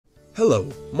Hello,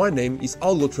 my name is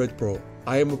AlgoTrade Pro.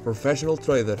 I am a professional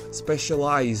trader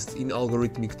specialized in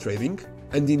algorithmic trading,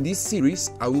 and in this series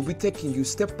I will be taking you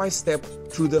step by step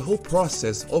through the whole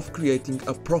process of creating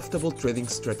a profitable trading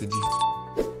strategy.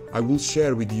 I will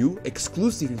share with you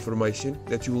exclusive information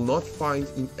that you will not find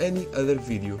in any other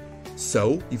video.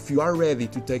 So, if you are ready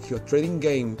to take your trading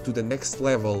game to the next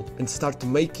level and start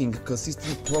making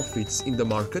consistent profits in the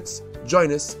markets,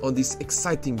 join us on this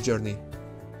exciting journey.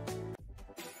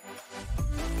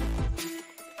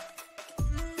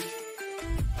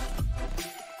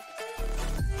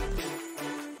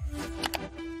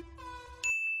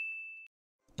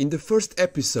 In the first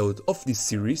episode of this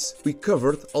series, we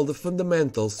covered all the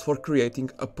fundamentals for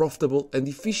creating a profitable and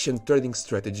efficient trading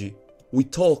strategy. We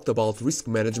talked about risk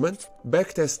management,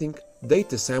 backtesting,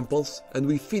 data samples, and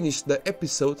we finished the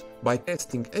episode by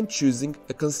testing and choosing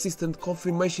a consistent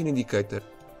confirmation indicator,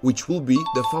 which will be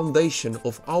the foundation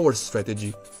of our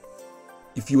strategy.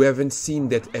 If you haven't seen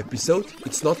that episode,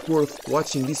 it's not worth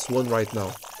watching this one right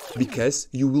now, because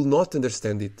you will not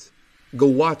understand it. Go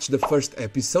watch the first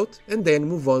episode and then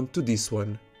move on to this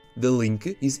one. The link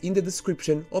is in the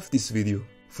description of this video.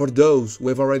 For those who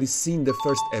have already seen the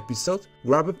first episode,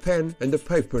 grab a pen and a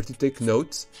paper to take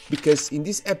notes, because in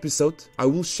this episode I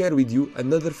will share with you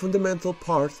another fundamental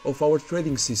part of our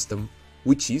trading system,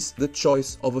 which is the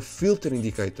choice of a filter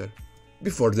indicator.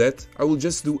 Before that, I will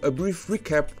just do a brief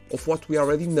recap of what we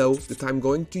already know that I'm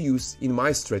going to use in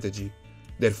my strategy.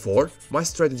 Therefore, my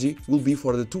strategy will be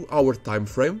for the 2-hour time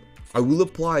frame. I will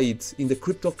apply it in the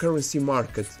cryptocurrency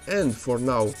market, and for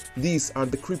now, these are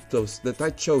the cryptos that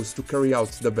I chose to carry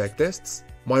out the backtests.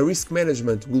 My risk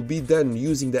management will be done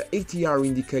using the ATR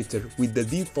indicator with the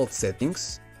default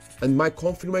settings, and my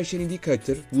confirmation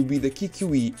indicator will be the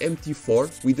QQE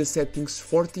MT4 with the settings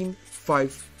 14,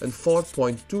 5 and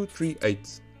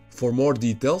 4.238. For more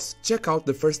details, check out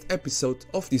the first episode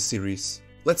of this series.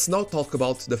 Let's now talk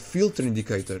about the filter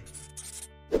indicator.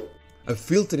 A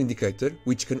filter indicator,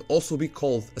 which can also be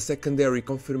called a secondary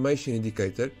confirmation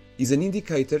indicator, is an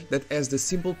indicator that has the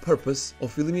simple purpose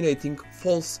of eliminating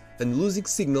false and losing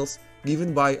signals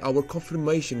given by our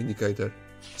confirmation indicator.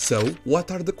 So, what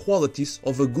are the qualities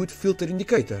of a good filter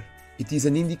indicator? It is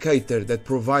an indicator that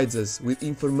provides us with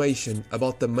information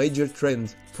about the major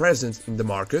trend present in the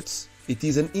markets. It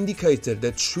is an indicator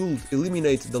that should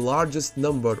eliminate the largest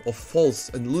number of false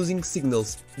and losing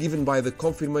signals given by the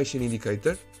confirmation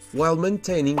indicator, while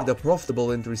maintaining the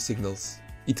profitable entry signals.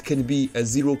 It can be a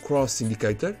zero-cross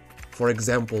indicator, for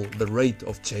example the rate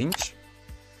of change,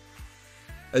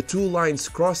 a two-lines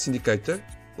cross indicator,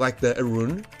 like the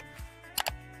Arun,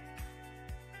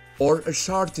 or a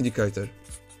chart indicator,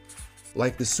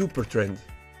 like the super trend.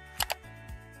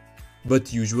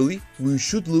 But usually, we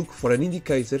should look for an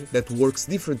indicator that works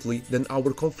differently than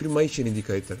our confirmation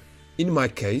indicator. In my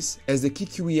case, as the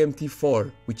QQE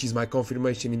MT4, which is my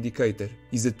confirmation indicator,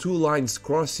 is a two-lines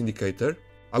cross indicator,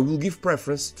 I will give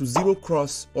preference to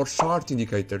zero-cross or chart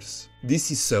indicators.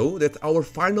 This is so that our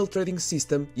final trading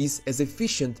system is as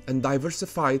efficient and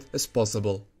diversified as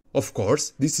possible. Of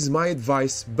course, this is my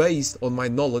advice based on my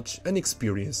knowledge and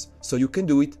experience, so you can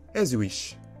do it as you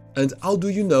wish. And how do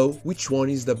you know which one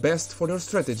is the best for your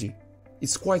strategy?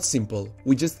 It's quite simple,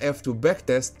 we just have to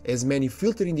backtest as many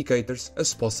filter indicators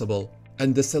as possible.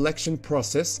 And the selection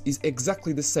process is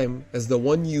exactly the same as the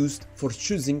one used for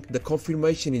choosing the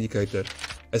confirmation indicator.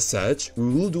 As such, we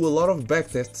will do a lot of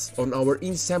backtests on our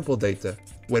in-sample data,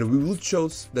 where we will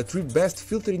choose the 3 best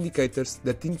filter indicators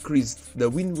that increased the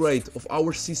win rate of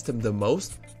our system the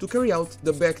most to carry out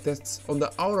the backtests on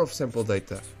the hour of sample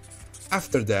data.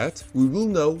 After that, we will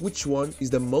know which one is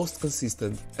the most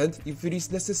consistent and if it is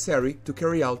necessary to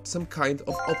carry out some kind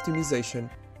of optimization.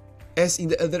 As in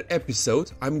the other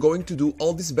episode, I'm going to do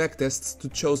all these backtests to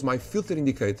choose my filter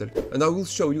indicator, and I will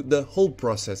show you the whole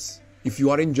process. If you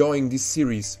are enjoying this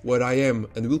series, where I am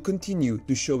and will continue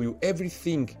to show you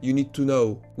everything you need to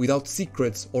know without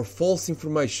secrets or false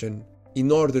information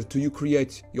in order to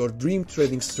create your dream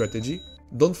trading strategy,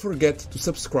 don't forget to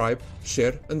subscribe,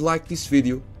 share and like this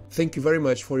video. Thank you very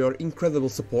much for your incredible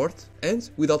support, and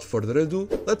without further ado,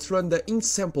 let's run the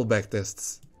in-sample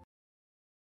backtests.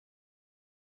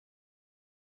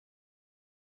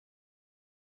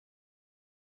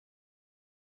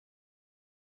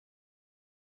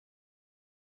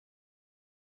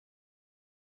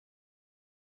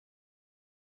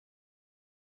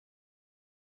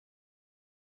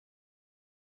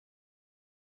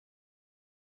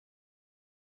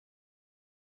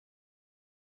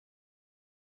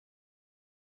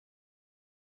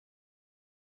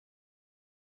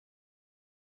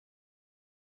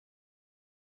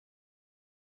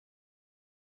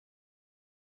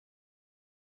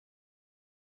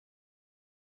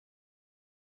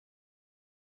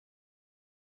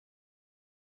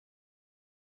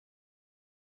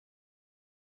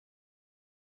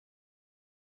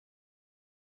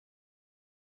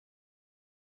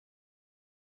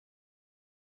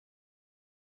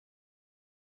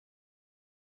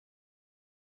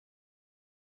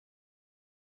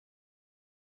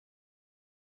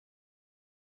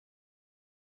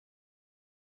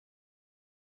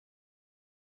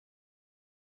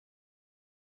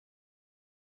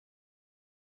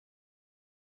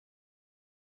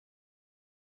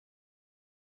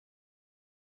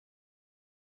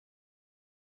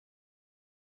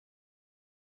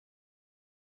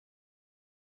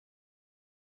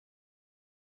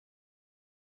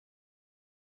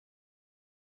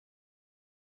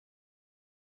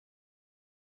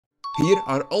 Here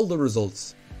are all the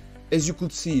results. As you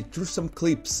could see through some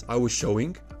clips I was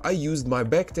showing, I used my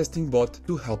backtesting bot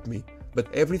to help me,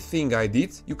 but everything I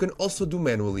did you can also do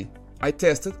manually. I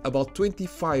tested about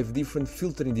 25 different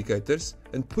filter indicators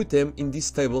and put them in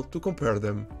this table to compare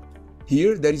them.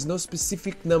 Here there is no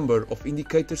specific number of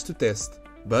indicators to test,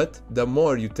 but the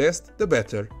more you test, the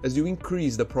better, as you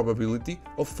increase the probability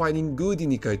of finding good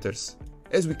indicators.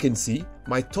 As we can see,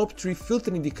 my top 3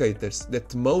 filter indicators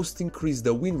that most increased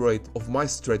the win rate of my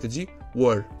strategy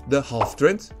were the half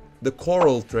trend, the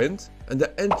coral trend, and the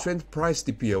untrend price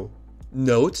TPO.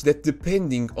 Note that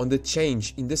depending on the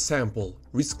change in the sample,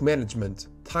 risk management,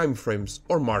 timeframes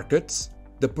or markets,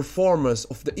 the performance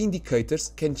of the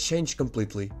indicators can change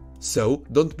completely. So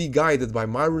don't be guided by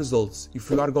my results if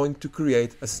you are going to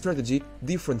create a strategy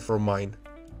different from mine.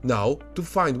 Now, to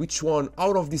find which one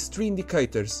out of these 3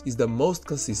 indicators is the most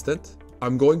consistent,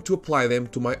 I'm going to apply them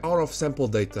to my out of sample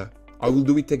data. I will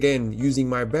do it again using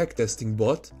my backtesting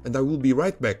bot, and I will be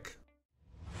right back.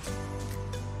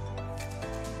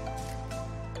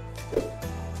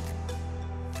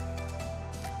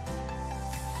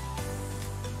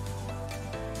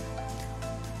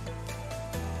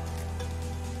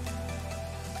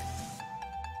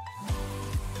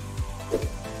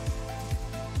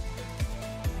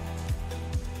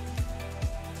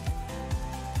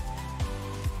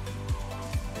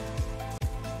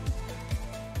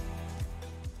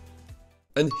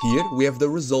 And here we have the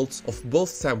results of both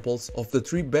samples of the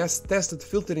 3 best tested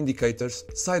filter indicators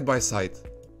side by side.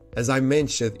 As I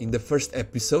mentioned in the first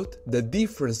episode, the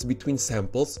difference between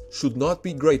samples should not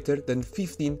be greater than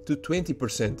 15 to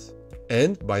 20%.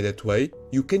 And by that way,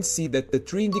 you can see that the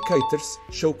 3 indicators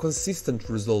show consistent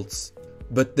results.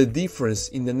 But the difference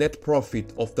in the net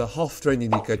profit of the half-trend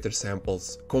indicator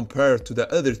samples compared to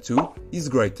the other 2 is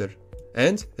greater.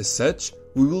 And as such,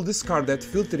 we will discard that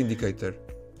filter indicator.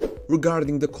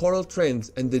 Regarding the coral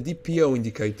trend and the DPO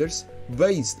indicators,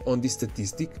 based on this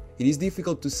statistic, it is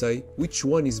difficult to say which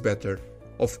one is better.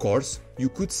 Of course, you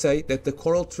could say that the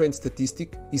coral trend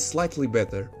statistic is slightly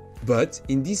better, but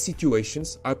in these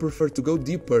situations I prefer to go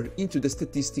deeper into the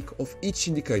statistic of each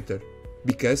indicator,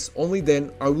 because only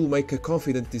then I will make a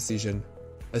confident decision.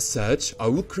 As such, I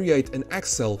will create an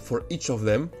Excel for each of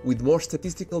them with more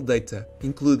statistical data,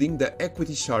 including the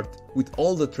equity chart with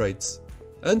all the trades.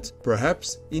 And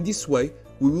perhaps in this way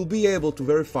we will be able to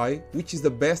verify which is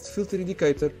the best filter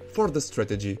indicator for the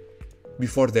strategy.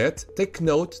 Before that, take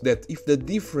note that if the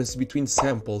difference between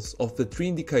samples of the 3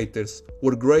 indicators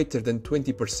were greater than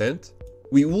 20%,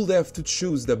 we would have to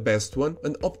choose the best one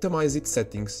and optimize its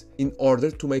settings in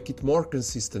order to make it more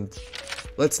consistent.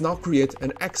 Let's now create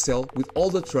an Excel with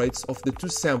all the trades of the 2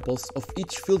 samples of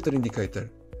each filter indicator.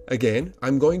 Again,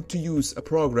 I'm going to use a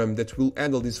program that will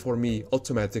handle this for me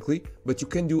automatically, but you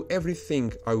can do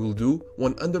everything I will do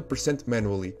 100%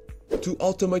 manually. To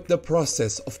automate the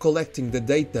process of collecting the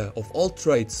data of all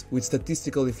trades with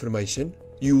statistical information,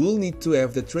 you will need to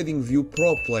have the TradingView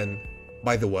Pro plan.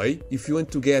 By the way, if you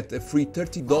want to get a free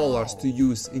 $30 to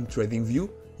use in TradingView,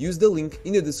 use the link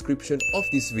in the description of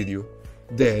this video.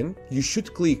 Then you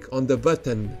should click on the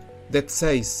button that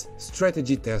says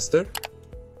Strategy Tester,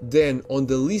 then on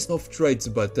the List of Trades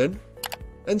button,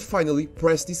 and finally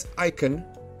press this icon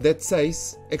that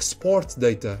says Export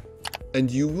Data. And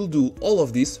you will do all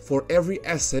of this for every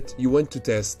asset you want to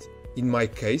test. In my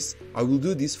case, I will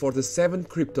do this for the 7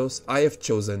 cryptos I have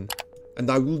chosen. And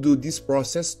I will do this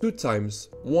process 2 times,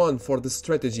 one for the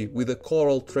strategy with a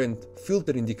coral trend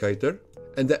filter indicator,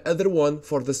 and the other one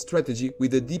for the strategy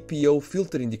with a DPO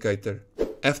filter indicator.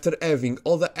 After having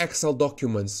all the Excel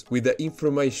documents with the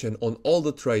information on all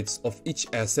the trades of each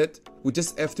asset, we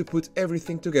just have to put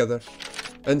everything together.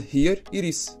 And here it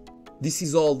is. This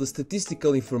is all the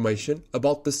statistical information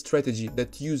about the strategy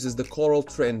that uses the coral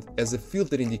trend as a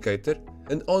filter indicator,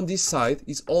 and on this side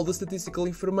is all the statistical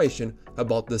information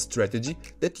about the strategy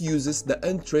that uses the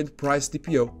untrend price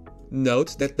TPO.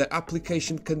 Note that the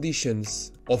application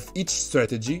conditions of each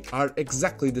strategy are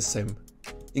exactly the same,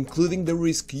 including the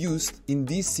risk used in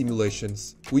these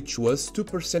simulations, which was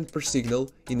 2% per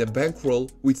signal in a bankroll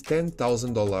with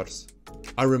 $10,000.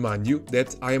 I remind you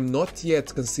that I am not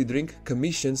yet considering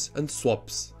commissions and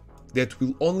swaps. That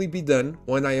will only be done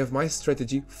when I have my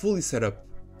strategy fully set up.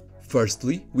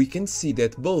 Firstly, we can see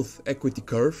that both equity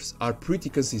curves are pretty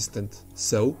consistent,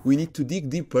 so we need to dig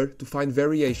deeper to find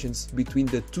variations between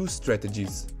the 2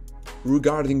 strategies.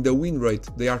 Regarding the win rate,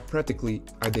 they are practically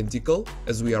identical,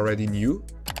 as we already knew.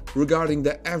 Regarding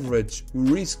the average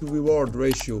risk-reward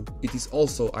ratio, it is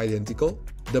also identical.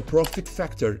 The profit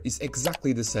factor is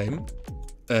exactly the same.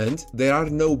 And there are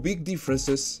no big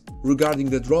differences regarding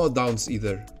the drawdowns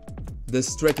either. The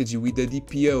strategy with the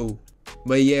DPO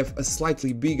may have a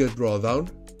slightly bigger drawdown,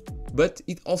 but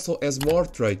it also has more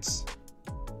trades.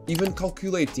 Even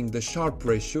calculating the Sharpe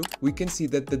ratio, we can see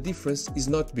that the difference is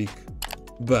not big.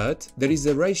 But there is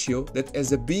a ratio that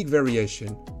has a big variation,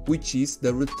 which is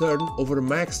the return over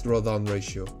max drawdown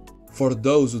ratio. For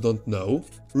those who don't know,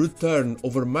 return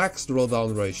over max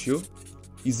drawdown ratio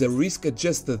is a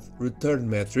risk-adjusted return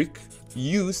metric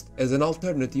used as an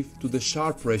alternative to the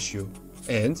Sharpe ratio,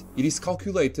 and it is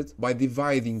calculated by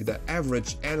dividing the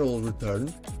average annual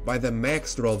return by the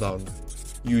max drawdown.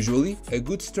 Usually, a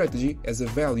good strategy has a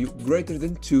value greater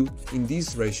than 2 in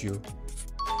this ratio.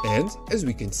 And, as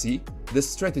we can see, the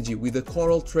strategy with the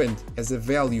coral trend has a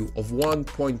value of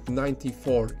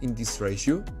 1.94 in this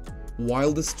ratio,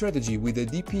 while the strategy with the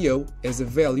DPO has a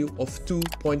value of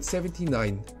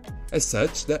 2.79. As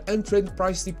such, the untrend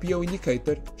price DPO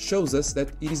indicator shows us that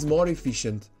it is more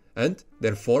efficient and,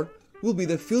 therefore, will be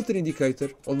the filter indicator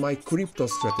on my crypto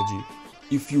strategy.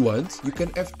 If you want, you can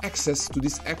have access to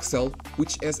this Excel,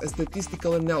 which has a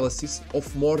statistical analysis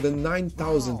of more than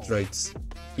 9,000 trades.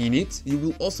 In it, you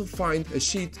will also find a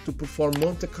sheet to perform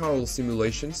Monte Carlo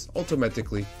simulations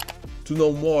automatically. To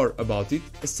know more about it,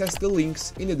 access the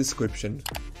links in the description.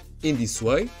 In this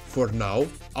way, for now,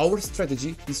 our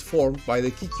strategy is formed by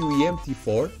the QQE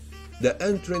MT4, the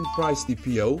untrend price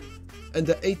DPO, and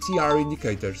the ATR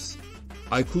indicators.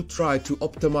 I could try to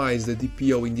optimize the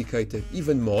DPO indicator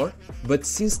even more, but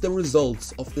since the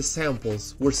results of the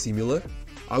samples were similar,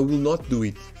 I will not do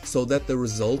it, so that the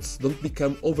results don't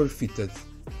become overfitted.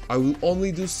 I will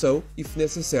only do so if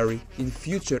necessary in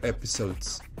future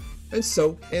episodes. And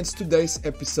so ends today's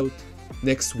episode.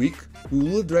 Next week, we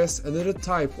will address another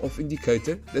type of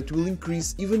indicator that will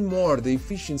increase even more the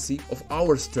efficiency of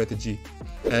our strategy.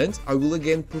 And I will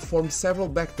again perform several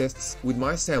backtests with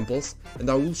my samples, and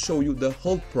I will show you the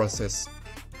whole process.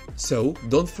 So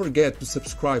don't forget to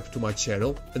subscribe to my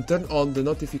channel and turn on the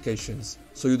notifications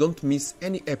so you don't miss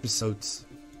any episodes.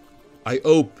 I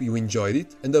hope you enjoyed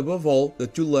it, and above all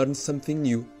that you learned something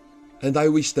new. And I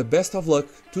wish the best of luck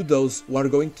to those who are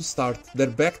going to start their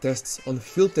backtests on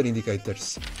filter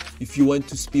indicators. If you want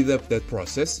to speed up that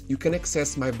process, you can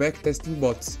access my backtesting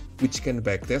bots, which can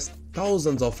backtest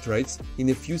thousands of trades in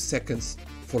a few seconds.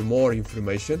 For more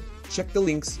information, check the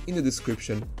links in the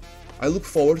description. I look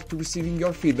forward to receiving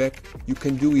your feedback. You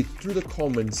can do it through the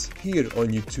comments here on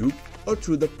YouTube or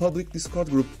through the public Discord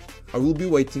group. I will be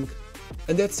waiting.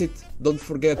 And that's it. Don't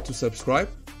forget to subscribe,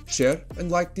 share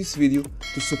and like this video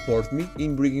to support me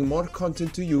in bringing more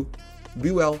content to you.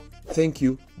 Be well, thank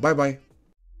you, bye bye.